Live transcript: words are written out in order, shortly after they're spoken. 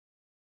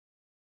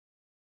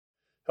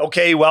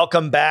Okay,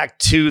 welcome back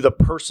to the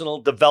Personal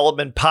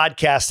Development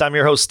Podcast. I'm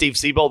your host, Steve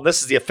Siebold.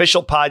 This is the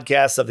official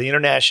podcast of the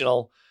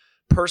International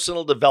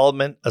Personal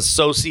Development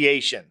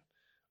Association.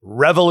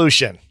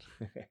 Revolution.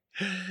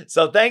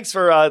 So thanks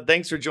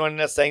for joining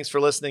us. Thanks for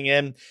listening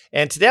in.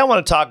 And today I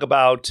want to talk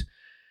about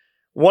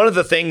one of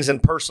the things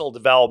in personal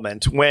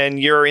development when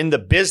you're in the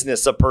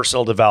business of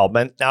personal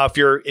development. Now, if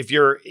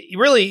you're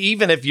really,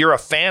 even if you're a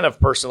fan of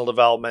personal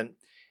development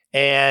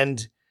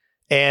and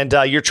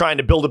you're trying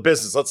to build a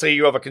business. Let's say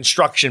you have a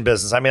construction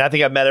business. I mean, I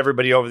think I've met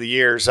everybody over the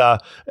years,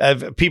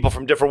 people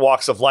from different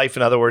walks of life.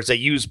 In other words, they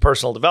use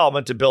personal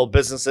development to build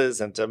businesses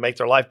and to make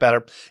their life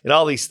better and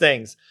all these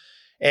things.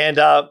 And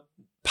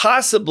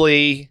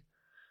possibly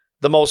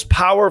the most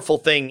powerful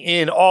thing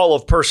in all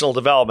of personal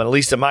development, at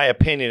least in my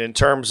opinion, in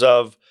terms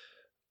of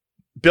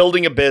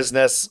building a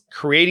business,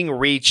 creating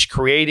reach,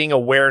 creating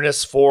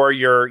awareness for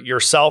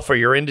yourself or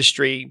your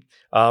industry,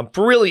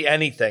 for really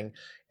anything.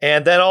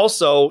 And then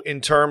also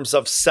in terms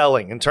of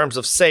selling, in terms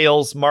of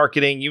sales,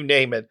 marketing, you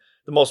name it,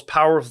 the most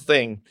powerful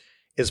thing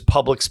is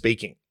public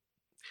speaking.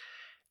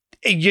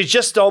 You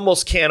just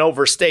almost can't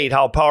overstate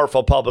how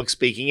powerful public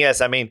speaking is.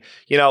 I mean,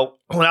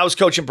 when I was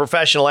coaching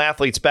professional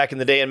athletes back in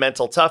the day in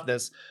mental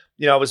toughness,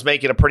 I was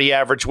making a pretty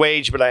average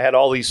wage, but I had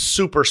all these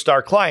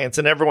superstar clients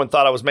and everyone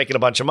thought I was making a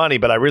bunch of money,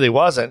 but I really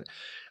wasn't.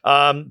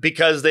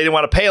 Because they didn't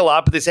want to pay a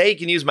lot, but they say, hey, you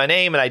can use my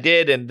name. And I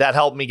did. And that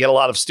helped me get a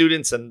lot of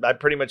students. And I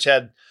pretty much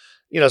had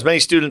as many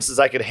students as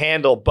I could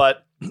handle,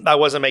 but I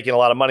wasn't making a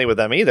lot of money with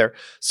them either.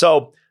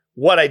 So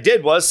what I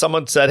did was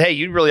someone said, hey,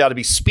 you really ought to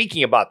be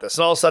speaking about this.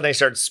 And all of a sudden I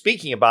started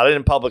speaking about it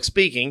in public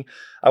speaking.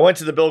 I went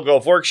to the Bill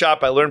Gove workshop.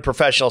 I learned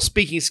professional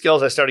speaking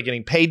skills. I started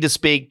getting paid to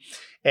speak.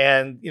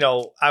 And,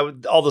 all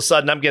of a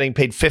sudden I'm getting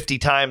paid 50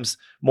 times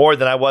more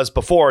than I was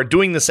before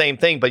doing the same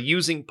thing, but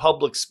using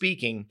public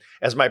speaking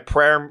as my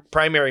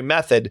primary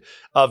method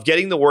of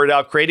getting the word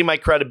out, creating my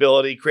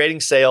credibility, creating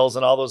sales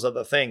and all those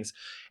other things.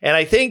 And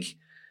I think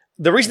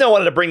the reason I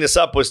wanted to bring this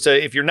up was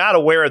if you're not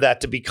aware of that,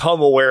 to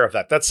become aware of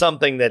that. That's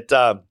something that,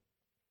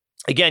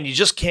 again, you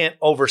just can't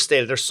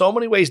overstate it. There's so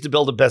many ways to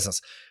build a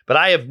business, but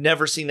I have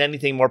never seen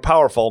anything more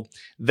powerful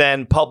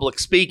than public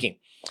speaking.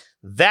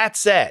 That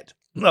said,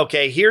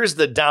 okay, here's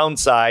the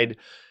downside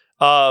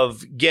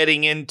of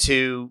getting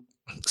into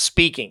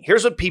speaking.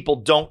 Here's what people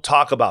don't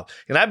talk about.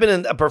 And I've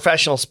been a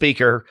professional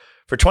speaker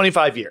for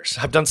 25 years.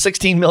 I've done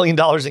 $16 million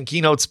in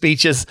keynote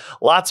speeches,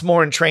 lots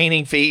more in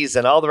training fees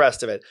and all the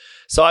rest of it.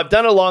 So I've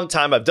done it a long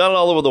time. I've done it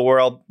all over the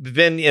world.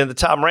 Been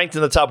ranked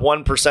in the top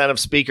 1%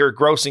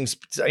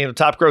 of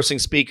top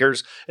grossing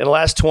speakers in the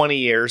last 20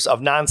 years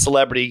of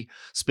non-celebrity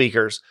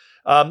speakers,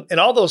 and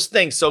all those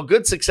things. So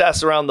good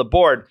success around the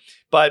board.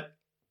 But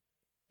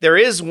there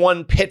is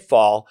one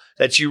pitfall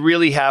that you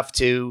really have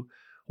to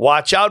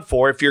watch out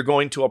for if you're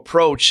going to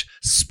approach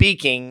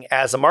speaking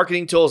as a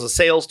marketing tool, as a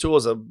sales tool,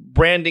 as a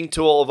branding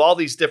tool, of all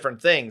these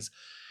different things.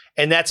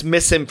 And that's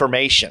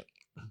misinformation.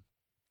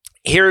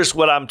 Here's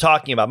what I'm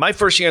talking about. My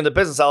first year in the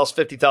business, I lost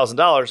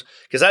 $50,000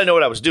 because I didn't know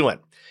what I was doing.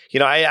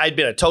 I'd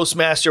been a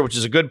Toastmaster, which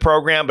is a good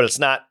program, but it's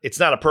not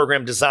a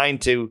program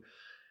designed to,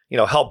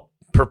 help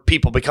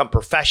people become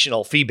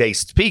professional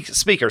fee-based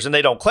speakers. And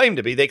they don't claim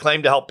to be. They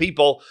claim to help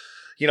people,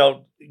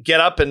 get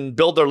up and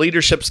build their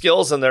leadership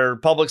skills and their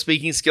public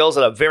speaking skills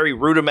at a very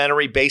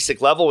rudimentary, basic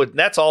level. And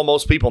that's all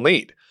most people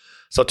need.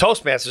 So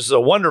Toastmasters is a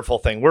wonderful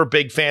thing. We're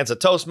big fans of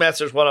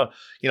Toastmasters. One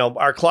of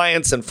our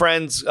clients and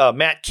friends,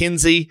 Matt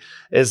Kinsey,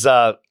 is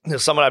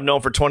someone I've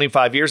known for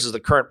 25 years, is the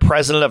current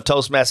president of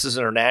Toastmasters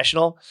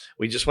International.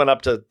 We just went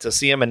up to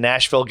see him in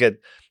Nashville,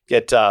 get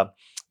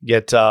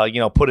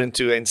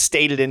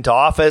instated into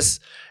office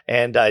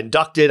and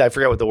inducted. I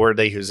forget what the word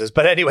they use is,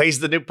 but anyway, he's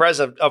the new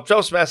president of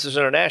Toastmasters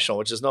International,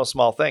 which is no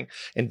small thing.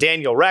 And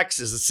Daniel Rex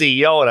is the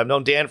CEO, and I've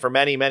known Dan for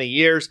many, many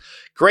years.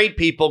 Great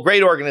people,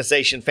 great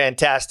organization,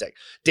 fantastic.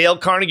 Dale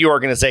Carnegie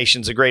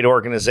Organization is a great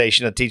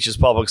organization that teaches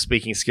public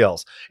speaking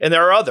skills. And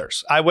there are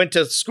others. I went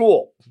to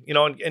school,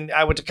 and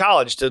I went to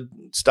college to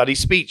study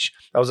speech.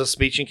 I was a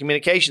speech and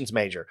communications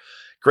major.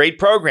 Great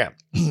program.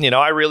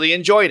 I really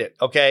enjoyed it.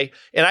 Okay.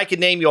 And I could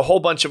name you a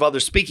whole bunch of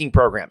other speaking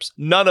programs.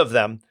 None of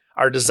them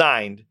are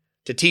designed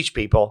to teach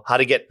people how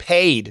to get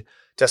paid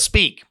to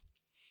speak.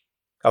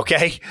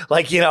 Okay.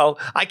 I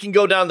can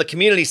go down to the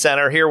community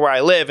center here where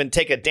I live and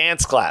take a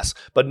dance class,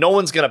 but no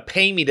one's going to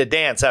pay me to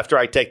dance after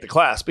I take the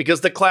class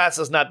because the class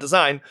is not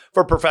designed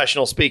for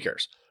professional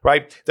speakers,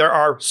 right? There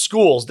are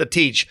schools that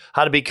teach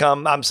how to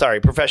become,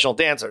 professional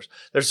dancers.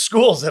 There's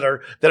schools that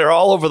are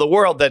all over the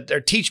world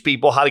that teach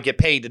people how to get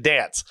paid to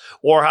dance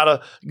or how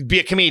to be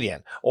a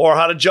comedian or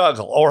how to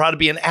juggle or how to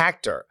be an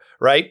actor,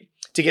 right?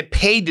 To get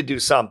paid to do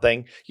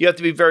something, you have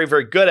to be very,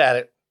 very good at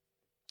it.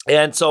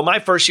 And so my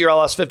first year, I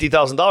lost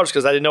 $50,000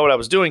 because I didn't know what I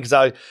was doing because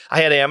I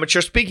had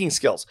amateur speaking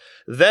skills.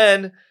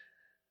 Then,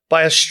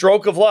 by a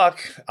stroke of luck,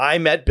 I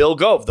met Bill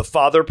Gove, the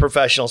father of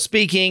professional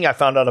speaking. I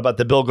found out about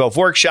the Bill Gove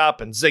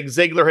workshop, and Zig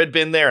Ziglar had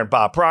been there, and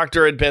Bob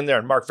Proctor had been there,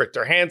 and Mark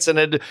Victor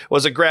Hansen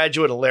was a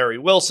graduate, and Larry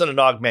Wilson, and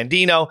Og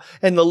Mandino.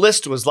 And the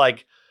list was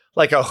like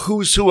a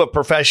who's who of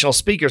professional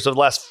speakers of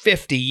the last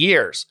 50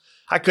 years.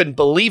 I couldn't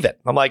believe it.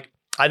 I'm like,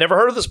 I never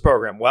heard of this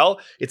program. Well,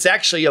 it's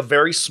actually a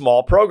very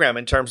small program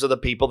in terms of the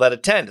people that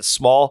attend. It's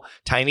small,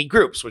 tiny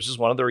groups, which is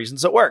one of the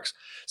reasons it works.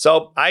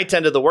 So I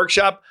attended the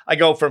workshop. I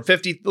go from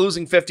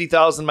losing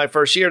 50,000 my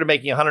first year to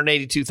making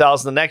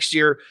 182,000 the next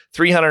year,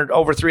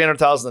 over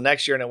 300,000 the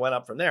next year, and it went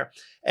up from there.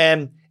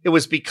 And it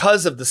was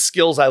because of the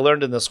skills I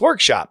learned in this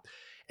workshop.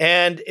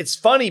 And it's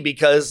funny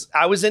because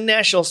I was in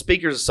National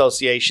Speakers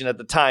Association at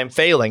the time,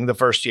 failing the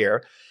first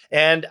year.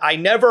 And I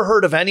never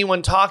heard of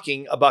anyone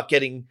talking about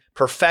getting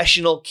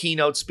professional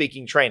keynote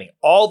speaking training.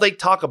 All they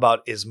talk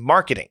about is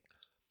marketing.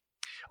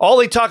 All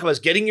they talk about is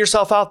getting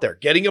yourself out there,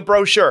 getting a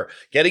brochure,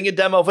 getting a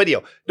demo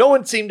video. No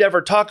one seemed to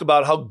ever talk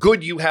about how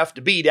good you have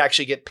to be to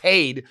actually get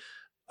paid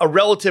a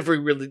relatively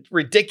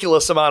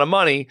ridiculous amount of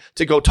money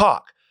to go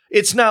talk.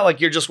 It's not like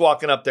you're just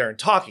walking up there and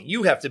talking.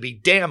 You have to be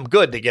damn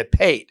good to get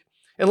paid,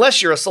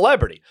 unless you're a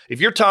celebrity.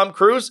 If you're Tom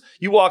Cruise,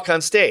 you walk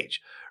on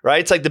stage. Right?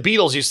 It's like the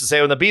Beatles used to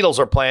say when the Beatles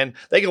were playing,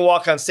 they could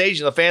walk on stage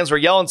and the fans were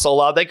yelling so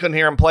loud they couldn't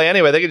hear them play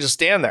anyway. They could just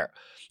stand there,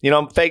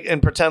 fake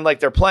and pretend like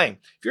they're playing.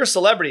 If you're a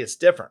celebrity, it's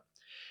different.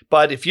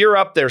 But if you're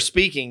up there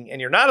speaking and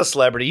you're not a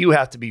celebrity, you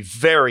have to be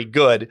very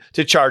good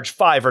to charge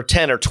 $5,000 or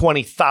 $10,000 or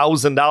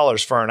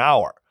 $20,000 for an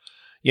hour.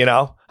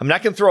 I'm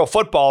not going to throw a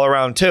football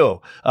around too.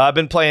 I've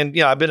been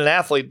playing, I've been an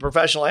athlete,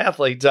 professional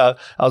athlete. I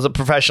was a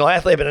professional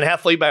athlete. I've been an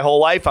athlete my whole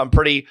life. I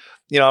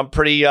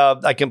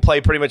can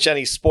play pretty much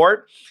any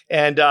sport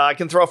and I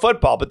can throw a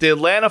football. But the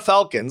Atlanta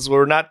Falcons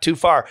were not too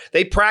far.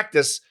 They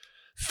practice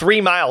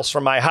 3 miles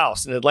from my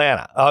house in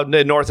Atlanta,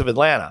 north of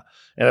Atlanta,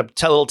 in a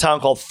little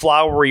town called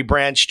Flowery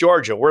Branch,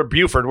 Georgia. We're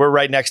Buford. We're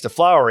right next to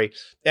Flowery.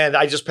 And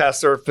I just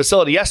passed their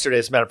facility yesterday,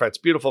 as a matter of fact. It's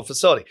a beautiful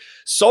facility.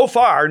 So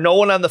far, no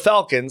one on the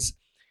Falcons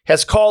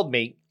has called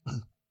me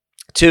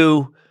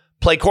to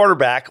play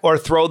quarterback or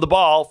throw the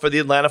ball for the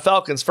Atlanta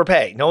Falcons for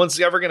pay. No one's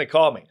ever going to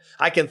call me.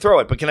 I can throw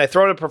it, but can I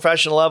throw it at a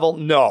professional level?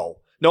 No.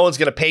 No one's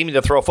going to pay me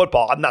to throw a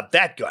football. I'm not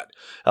that good.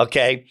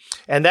 Okay.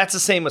 And that's the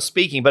same with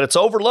speaking, but it's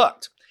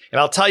overlooked. And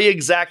I'll tell you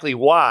exactly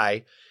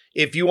why.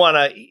 If you want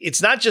to,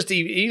 it's not just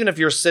even if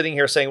you're sitting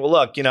here saying, well,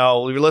 look,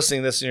 you're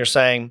listening to this and you're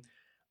saying,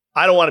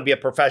 I don't want to be a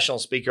professional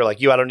speaker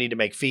like you. I don't need to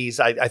make fees.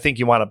 I think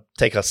you want to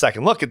take a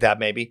second look at that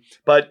maybe.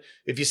 But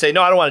if you say,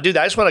 no, I don't want to do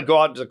that. I just want to go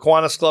out to the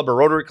Kiwanis Club or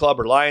Rotary Club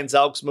or Lions,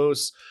 Elks,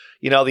 Moose,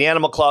 the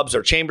animal clubs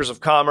or chambers of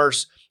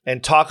commerce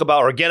and talk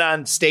about or get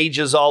on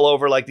stages all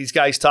over like these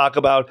guys talk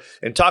about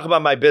and talk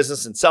about my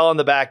business and sell on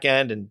the back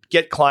end and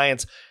get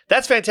clients.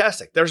 That's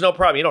fantastic. There's no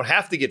problem. You don't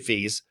have to get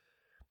fees.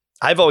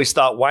 I've always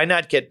thought, why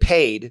not get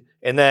paid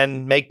and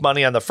then make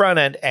money on the front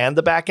end and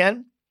the back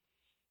end?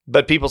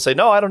 But people say,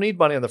 no, I don't need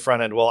money on the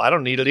front end. Well, I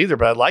don't need it either,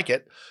 but I like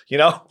it.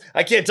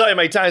 I can't tell you how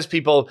many times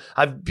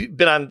I've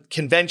been on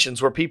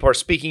conventions where people are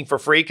speaking for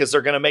free because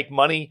they're going to make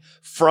money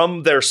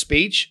from their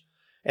speech.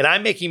 And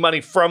I'm making money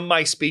from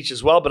my speech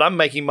as well, but I'm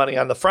making money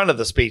on the front of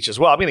the speech as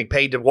well. I'm getting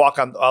paid to walk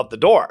out the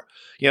door,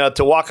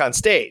 to walk on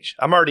stage.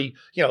 I'm already,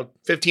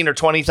 $15,000 or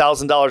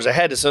 $20,000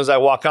 ahead as soon as I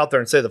walk out there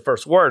and say the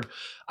first word.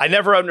 I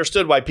never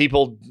understood why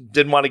people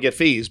didn't want to get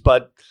fees,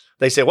 but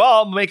they say, well,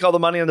 I'll make all the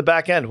money on the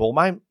back end. Well,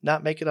 might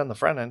not make it on the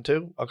front end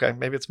too? Okay,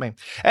 maybe it's me.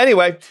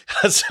 Anyway,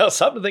 so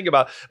something to think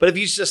about. But if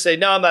you just say,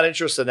 no, I'm not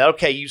interested in that,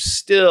 okay, you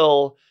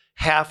still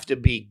have to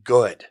be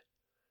good.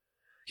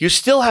 You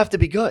still have to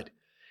be good.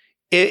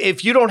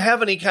 If you don't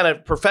have any kind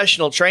of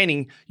professional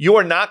training, you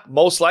are not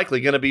most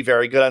likely going to be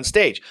very good on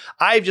stage.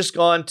 I've just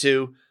gone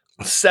to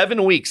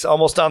 7 weeks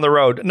almost on the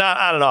road, not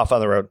on and off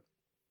on the road,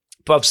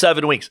 but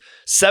 7 weeks,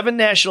 7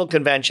 national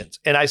conventions.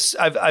 And I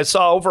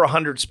saw over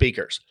 100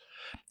 speakers.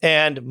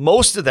 And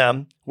most of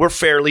them were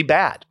fairly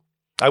bad.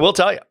 I will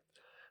tell you,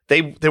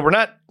 they were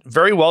not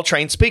very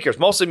well-trained speakers.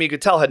 Most of them, you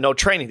could tell, had no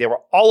training. They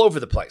were all over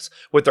the place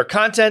with their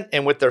content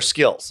and with their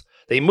skills.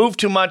 They move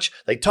too much.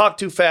 They talk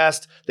too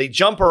fast. They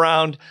jump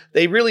around.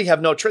 They really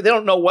have no training. They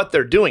don't know what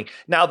they're doing.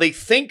 Now, they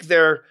think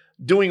they're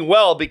doing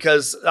well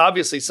because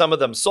obviously some of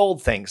them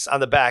sold things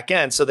on the back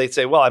end. So they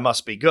say, well, I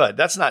must be good.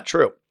 That's not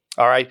true.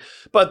 All right.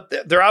 But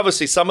they're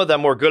obviously, some of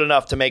them were good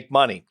enough to make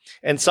money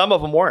and some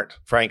of them weren't,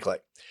 frankly.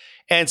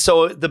 And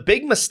so the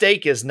big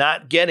mistake is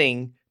not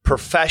getting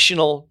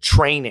professional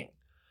training.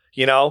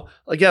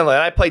 Again, when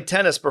I played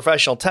tennis,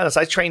 professional tennis,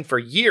 I trained for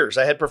years.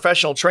 I had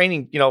professional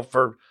training,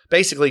 for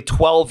basically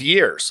 12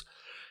 years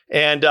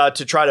and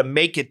to try to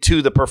make it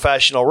to the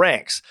professional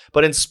ranks.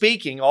 But in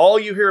speaking, all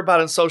you hear about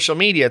in social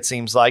media, it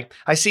seems like,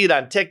 I see it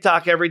on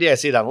TikTok every day. I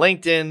see it on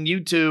LinkedIn,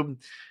 YouTube,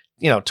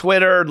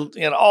 Twitter,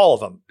 all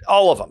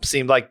of them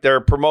seem like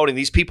they're promoting.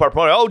 These people are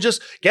promoting,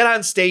 just get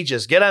on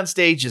stages,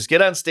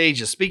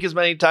 speak as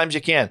many times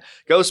you can,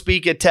 go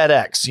speak at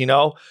TEDx,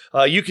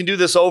 you can do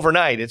this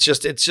overnight. It's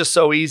just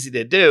so easy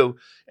to do.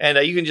 And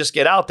you can just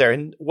get out there.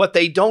 And what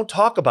they don't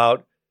talk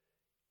about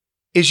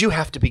is you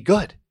have to be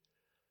good.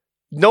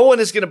 No one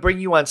is going to bring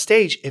you on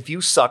stage if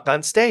you suck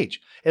on stage.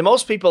 And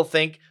most people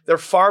think they're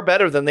far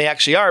better than they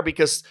actually are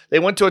because they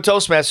went to a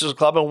Toastmasters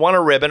club and won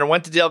a ribbon, or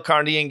went to Dale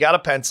Carnegie and got a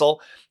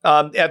pencil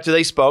after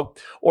they spoke,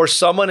 or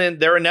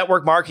they're a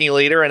network marketing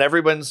leader and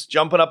everyone's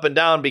jumping up and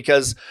down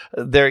because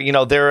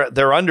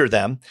they're under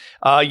them.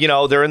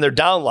 They're in their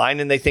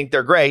downline and they think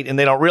they're great, and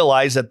they don't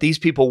realize that these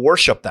people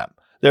worship them.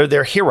 They're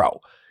their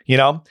hero.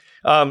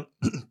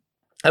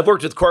 I've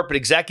worked with corporate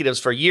executives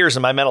for years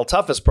in my mental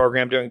toughness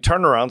program doing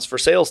turnarounds for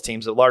sales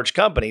teams at large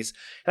companies.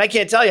 And I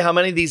can't tell you how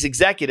many of these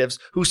executives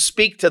who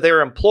speak to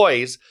their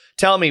employees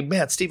tell me,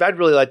 man, Steve, I'd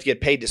really like to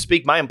get paid to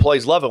speak. My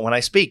employees love it when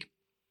I speak.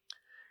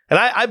 And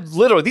I've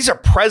literally, these are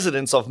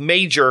presidents of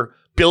major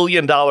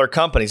billion-dollar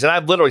companies. And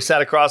I've literally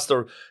sat across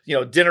the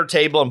dinner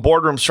table and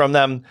boardrooms from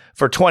them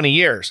for 20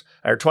 years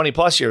or 20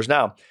 plus years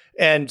now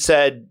and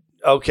said,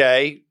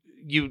 okay,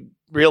 you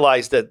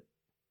realize that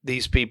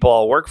these people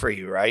all work for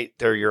you, right?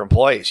 They're your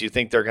employees. You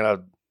think they're going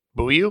to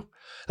boo you?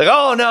 Like,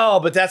 oh, no,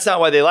 but that's not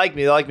why they like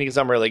me. They like me because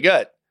I'm really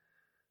good.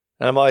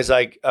 And I'm always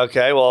like,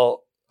 okay,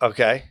 well,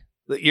 okay,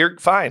 you're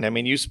fine. I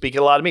mean, you speak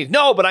at a lot of meetings.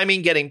 No, but I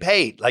mean getting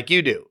paid like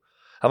you do.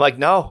 I'm like,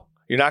 no,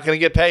 you're not going to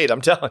get paid.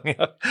 I'm telling you,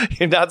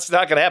 it's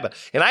not going to happen.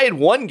 And I had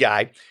one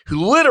guy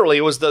who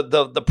literally was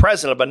the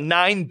president of a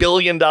 $9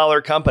 billion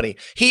company.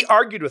 He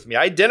argued with me.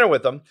 I had dinner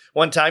with him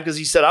one time because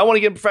he said, I want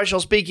to get into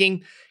professional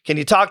speaking. Can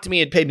you talk to me?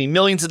 He'd paid me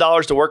millions of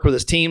dollars to work with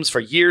his teams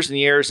for years and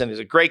years. And he's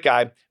a great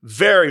guy,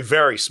 very,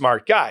 very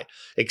smart guy,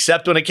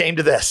 except when it came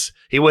to this.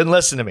 He wouldn't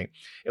listen to me,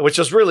 which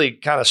was really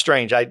kind of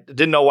strange. I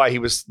didn't know why he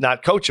was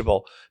not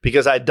coachable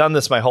because I'd done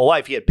this my whole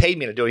life. He had paid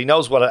me to do it. He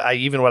knows what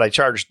I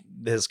charged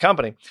his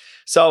company.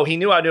 So he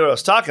knew I knew what I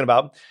was talking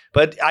about.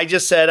 But I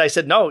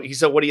said, no. He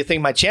said, what do you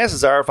think my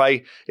chances are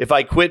if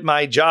I quit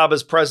my job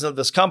as president of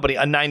this company,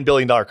 a $9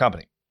 billion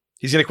company?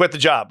 He's going to quit the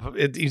job.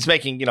 He's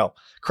making,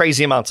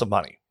 crazy amounts of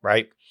money,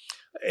 right?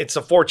 It's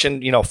a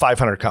Fortune,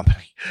 500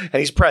 company, and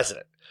he's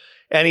president.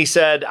 And he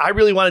said, I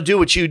really want to do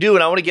what you do,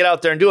 and I want to get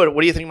out there and do it.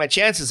 What do you think my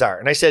chances are?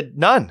 And I said,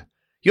 none.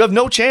 You have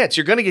no chance.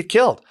 You're going to get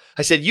killed.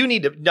 I said,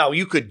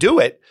 you could do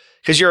it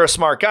because you're a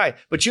smart guy,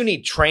 but you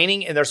need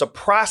training, and there's a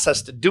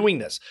process to doing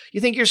this.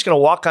 You think you're just going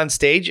to walk on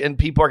stage and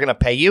people are going to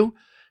pay you?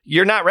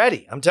 You're not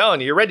ready. I'm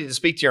telling you, you're ready to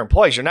speak to your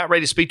employees. You're not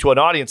ready to speak to an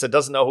audience that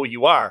doesn't know who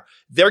you are.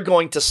 They're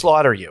going to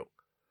slaughter you.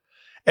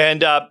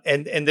 And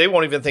they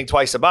won't even think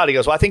twice about it. He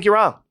goes, well, I think you're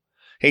wrong.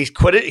 He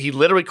quit it. He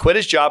literally quit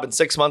his job, and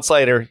 6 months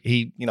later,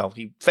 he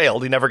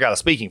failed. He never got a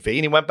speaking fee,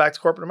 and he went back to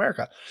corporate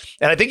America.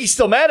 And I think he's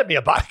still mad at me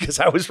about it because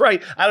I was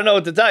right. I don't know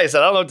what to tell you. I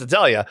said, I don't know what to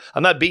tell you.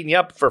 I'm not beating you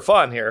up for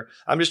fun here.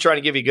 I'm just trying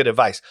to give you good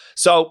advice.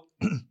 So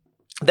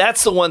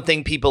that's the one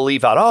thing people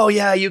leave out. Oh,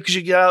 yeah, you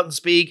should get out and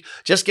speak.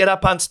 Just get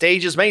up on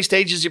stage, as many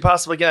stages as you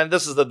possibly can.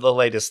 This is the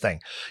latest thing.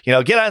 Get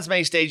on as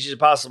many stages as you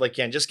possibly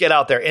can. Just get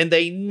out there. And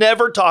they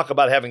never talk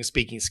about having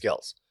speaking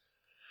skills.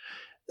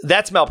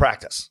 That's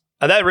malpractice.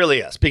 And that really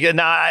is,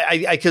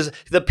 because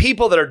the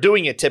people that are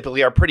doing it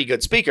typically are pretty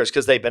good speakers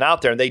because they've been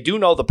out there and they do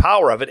know the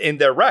power of it. And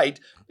they're right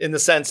in the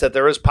sense that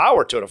there is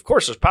power to it. Of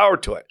course, there's power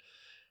to it.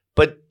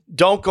 But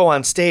don't go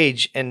on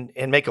stage and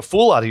make a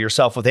fool out of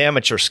yourself with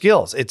amateur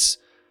skills. It's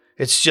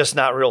just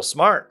not real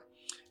smart.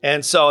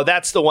 And so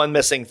that's the one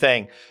missing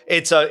thing.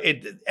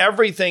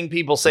 Everything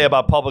people say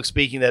about public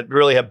speaking that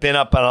really have been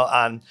up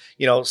on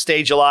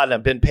stage a lot and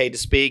have been paid to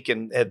speak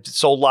and have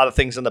sold a lot of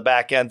things in the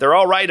back end. They're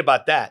all right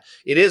about that.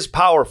 It is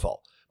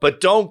powerful,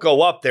 but don't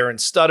go up there and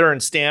stutter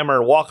and stammer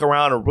and walk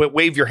around or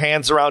wave your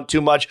hands around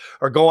too much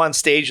or go on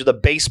stage with a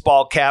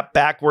baseball cap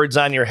backwards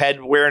on your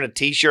head wearing a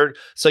t-shirt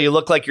so you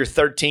look like you're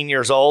 13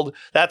 years old.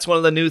 That's one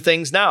of the new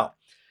things now.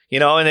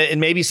 And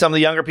maybe some of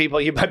the younger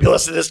people, you might be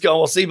listening to this going,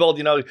 well, Siebold,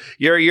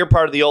 you're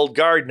part of the old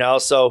guard now.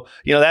 So,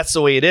 that's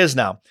the way it is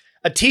now.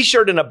 A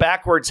t-shirt and a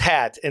backwards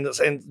hat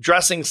and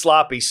dressing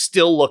sloppy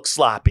still looks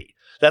sloppy.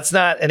 That's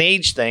not an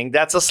age thing.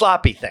 That's a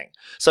sloppy thing.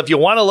 So if you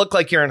want to look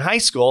like you're in high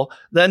school,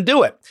 then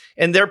do it.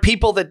 And there are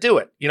people that do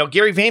it.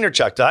 Gary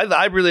Vaynerchuk,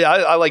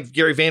 I like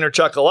Gary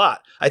Vaynerchuk a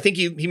lot. I think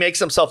he makes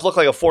himself look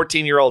like a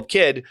 14-year-old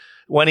kid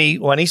when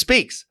he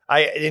speaks.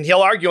 And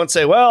he'll argue and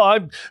say, well,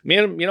 I'm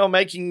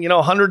making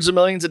hundreds of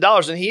millions of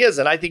dollars, and he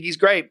isn't. I think he's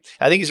great.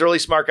 I think he's a really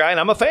smart guy, and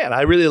I'm a fan.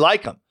 I really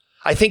like him.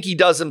 I think he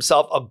does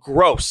himself a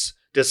gross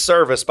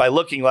disservice by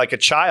looking like a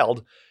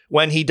child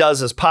when he does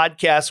his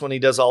podcast, when he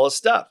does all his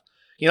stuff.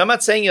 I'm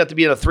not saying you have to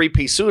be in a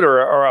three-piece suit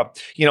or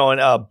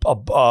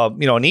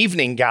an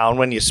evening gown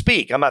when you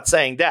speak. I'm not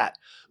saying that.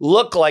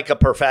 Look like a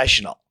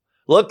professional.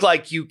 Look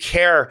like you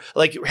care.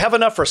 Like have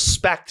enough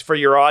respect for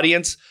your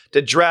audience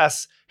to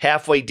dress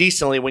halfway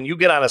decently when you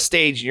get on a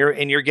stage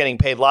and you're getting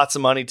paid lots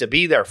of money to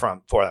be there for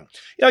them.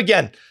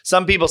 Again,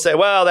 some people say,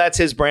 well, that's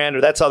his brand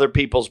or that's other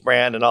people's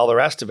brand and all the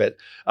rest of it.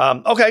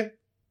 Okay.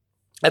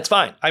 That's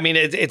fine. I mean,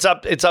 it's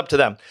up to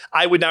them.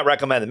 I would not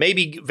recommend it.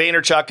 Maybe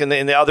Vaynerchuk and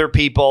the other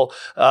people,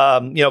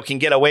 can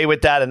get away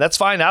with that, and that's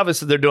fine.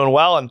 Obviously, they're doing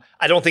well, and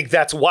I don't think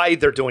that's why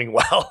they're doing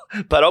well.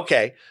 But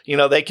okay,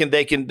 they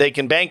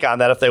can bank on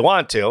that if they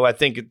want to. I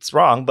think it's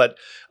wrong, but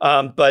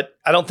I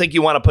don't think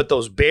you want to put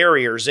those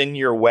barriers in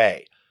your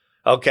way.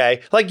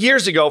 Okay. Like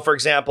years ago, for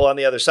example, on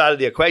the other side of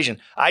the equation,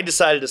 I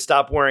decided to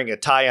stop wearing a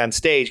tie on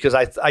stage because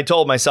I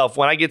told myself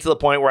when I get to the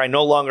point where I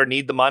no longer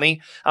need the money,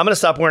 I'm going to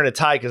stop wearing a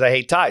tie because I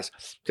hate ties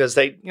because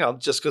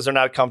just because they're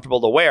not comfortable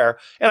to wear.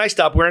 And I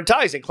stopped wearing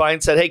ties. And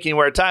clients said, hey, can you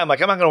wear a tie? I'm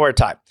like, I'm not going to wear a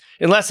tie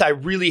unless I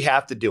really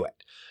have to do it.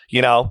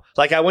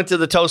 Like I went to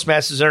the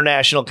Toastmasters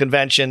International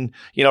Convention,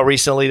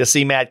 recently to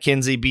see Matt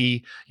Kinsey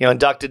be,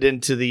 inducted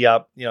into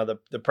the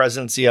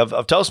presidency of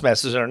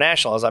Toastmasters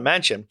International, as I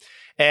mentioned.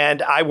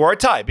 And I wore a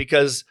tie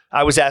because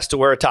I was asked to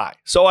wear a tie.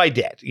 So I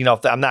did.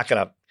 I'm not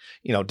going to,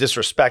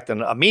 disrespect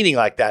a meeting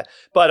like that.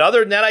 But other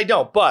than that, I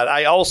don't. But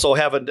I also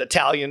have an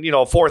Italian,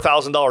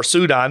 $4,000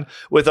 suit on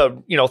with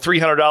a,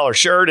 $300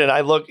 shirt. And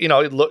I look,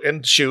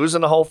 and shoes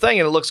and the whole thing.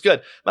 And it looks good.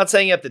 I'm not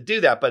saying you have to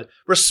do that, but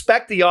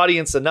respect the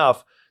audience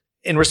enough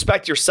and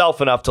respect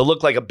yourself enough to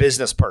look like a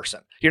business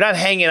person. You're not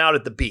hanging out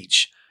at the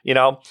beach,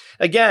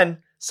 Again,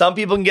 some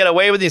people can get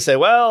away with it. You say,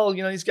 well,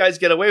 these guys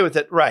get away with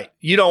it. Right.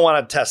 You don't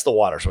want to test the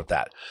waters with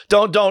that.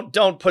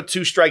 Don't put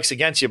 2 strikes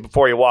against you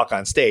before you walk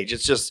on stage.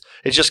 It's just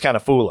kind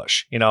of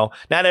foolish.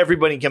 Not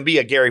everybody can be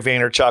a Gary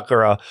Vaynerchuk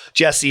or a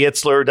Jesse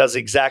Itzler who does the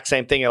exact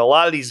same thing. And a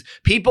lot of these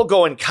people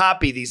go and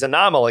copy these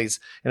anomalies,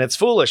 and it's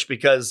foolish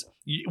because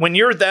when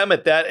you're them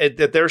at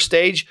their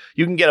stage,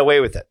 you can get away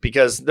with it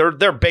because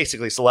they're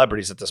basically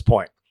celebrities at this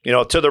point,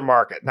 to their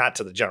market, not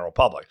to the general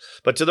public,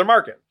 but to their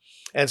market.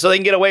 And so they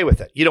can get away with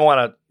it. You don't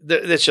want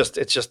to, it's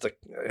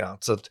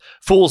a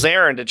fool's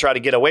errand to try to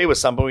get away with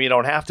something when you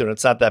don't have to, and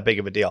it's not that big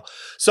of a deal.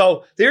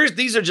 So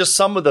these are just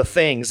some of the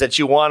things that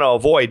you want to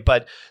avoid.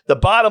 But the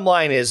bottom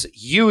line is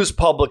use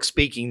public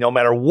speaking no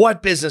matter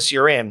what business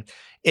you're in.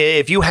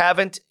 If you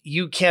haven't,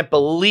 you can't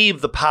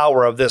believe the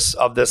power of this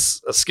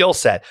skill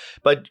set,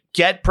 but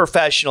get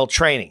professional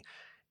training.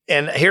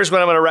 And here's what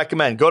I'm going to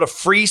recommend. Go to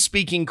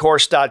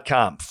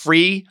freespeakingcourse.com,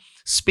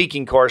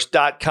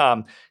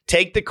 freespeakingcourse.com.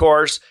 Take the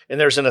course,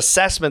 and there's an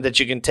assessment that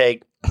you can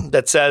take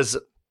that says,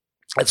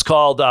 it's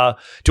called,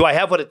 do I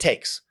have what it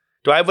takes?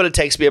 Do I have what it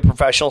takes to be a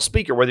professional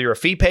speaker? Whether you're a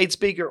fee-paid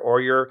speaker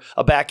or you're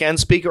a back-end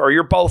speaker or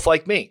you're both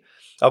like me.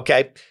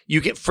 Okay,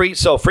 you get free.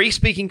 So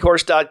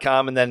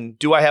freespeakingcourse.com, and then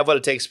do I have what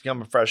it takes to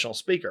become a professional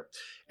speaker?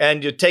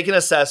 And you take an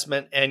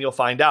assessment and you'll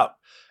find out.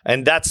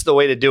 And that's the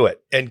way to do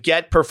it. And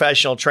get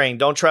professional trained.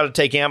 Don't try to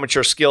take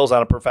amateur skills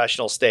on a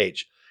professional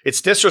stage. It's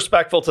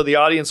disrespectful to the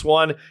audience.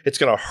 One, it's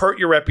going to hurt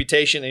your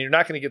reputation, and you're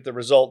not going to get the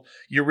result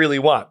you really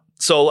want.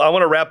 So I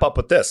want to wrap up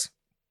with this.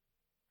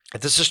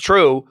 If this is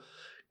true,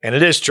 and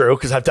it is true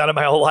because I've done it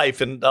my whole life,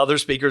 and other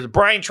speakers,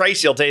 Brian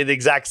Tracy will tell you the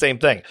exact same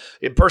thing.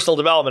 In personal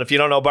development, if you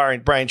don't know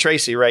Brian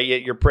Tracy, right,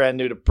 you're brand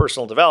new to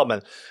personal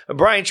development.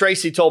 Brian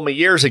Tracy told me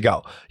years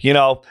ago,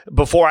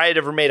 before I had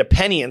ever made a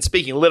penny in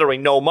speaking, literally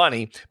no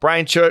money,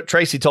 Brian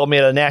Tracy told me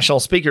at a National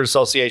Speakers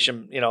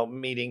Association,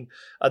 meeting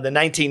in the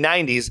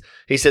 1990s,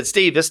 he said,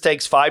 Steve, this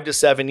takes 5 to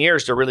 7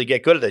 years to really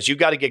get good at this. You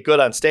got to get good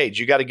on stage.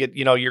 You got to get,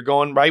 you're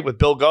going right with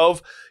Bill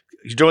Gove.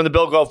 You're doing the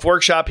Bill Gove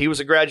workshop. He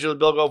was a graduate of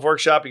the Bill Gove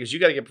workshop because you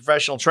got to get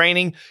professional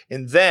training.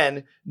 And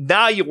then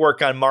now you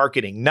work on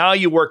marketing. Now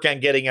you work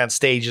on getting on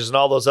stages and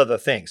all those other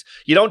things.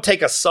 You don't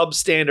take a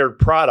substandard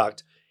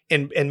product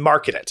and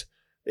market it.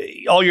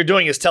 All you're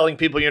doing is telling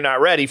people you're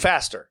not ready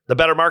faster. The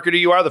better marketer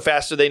you are, the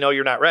faster they know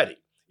you're not ready.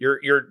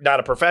 You're not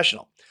a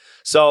professional.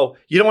 So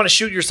you don't want to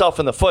shoot yourself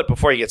in the foot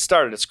before you get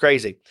started. It's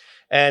crazy.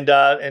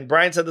 And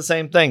Brian said the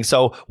same thing.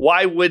 So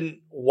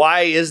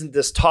why isn't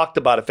this talked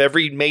about? If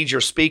every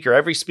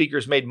speaker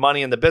who's made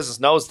money in the business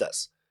knows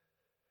this,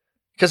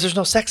 because there's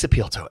no sex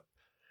appeal to it.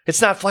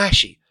 It's not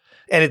flashy.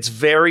 And it's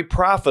very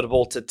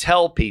profitable to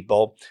tell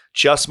people,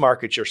 just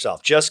market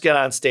yourself, just get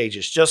on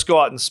stages, just go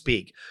out and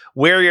speak,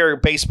 wear your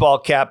baseball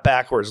cap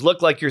backwards,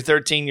 look like you're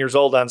 13 years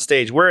old on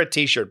stage, wear a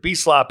t-shirt, be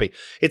sloppy.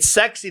 It's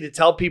sexy to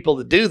tell people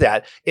to do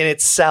that, and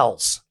it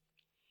sells.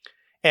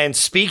 And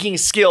speaking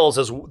skills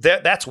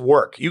that's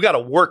work. You got to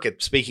work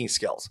at speaking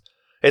skills.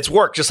 It's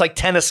work, just like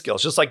tennis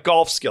skills, just like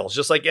golf skills,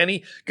 just like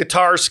any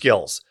guitar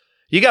skills.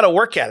 You got to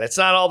work at it. It's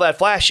not all that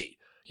flashy,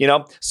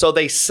 So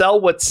they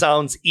sell what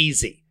sounds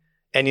easy.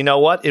 And you know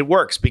what? It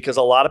works because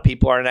a lot of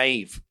people are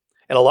naive.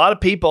 And a lot of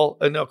people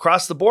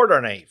across the board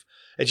are naive.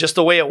 It's just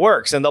the way it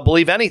works. And they'll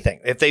believe anything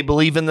if they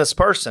believe in this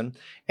person.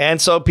 And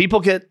so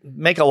people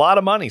make a lot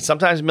of money,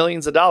 sometimes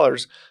millions of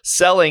dollars,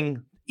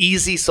 selling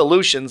easy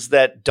solutions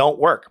that don't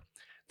work.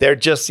 They're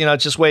just,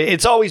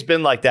 it's always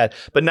been like that.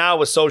 But now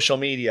with social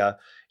media,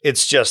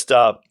 it's just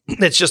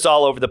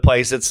all over the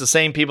place. It's the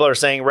same people are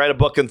saying, write a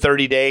book in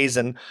 30 days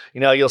and,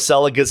 you'll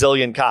sell a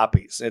gazillion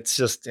copies. It's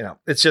just,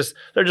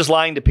 they're just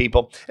lying to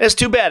people. And it's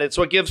too bad. It's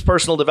what gives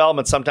personal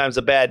development sometimes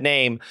a bad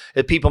name,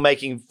 that people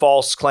making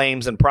false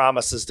claims and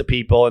promises to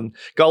people, and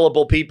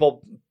gullible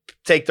people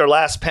take their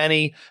last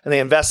penny and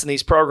they invest in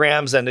these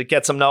programs and it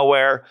gets them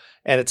nowhere.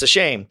 And it's a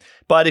shame.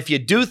 But if you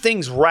do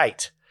things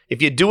right, if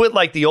you do it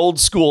like the old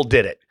school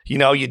did it,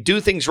 you do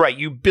things right,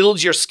 you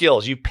build your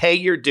skills, you pay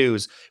your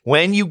dues.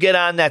 When you get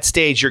on that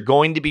stage, you're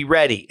going to be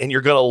ready and you're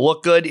going to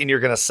look good and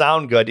you're going to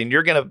sound good and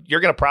you're going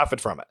to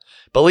profit from it.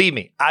 Believe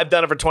me, I've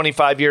done it for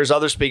 25 years.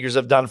 Other speakers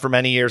have done it for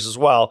many years as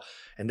well.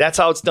 And that's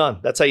how it's done.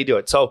 That's how you do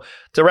it. So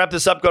to wrap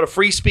this up, go to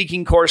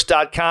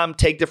freespeakingcourse.com,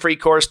 take the free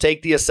course,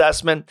 take the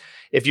assessment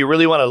if you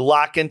really want to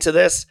lock into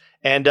this,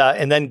 and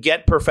then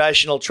get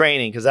professional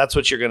training, because that's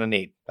what you're going to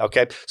need.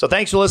 Okay. So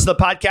thanks for listening to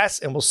the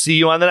podcast, and we'll see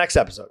you on the next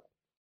episode.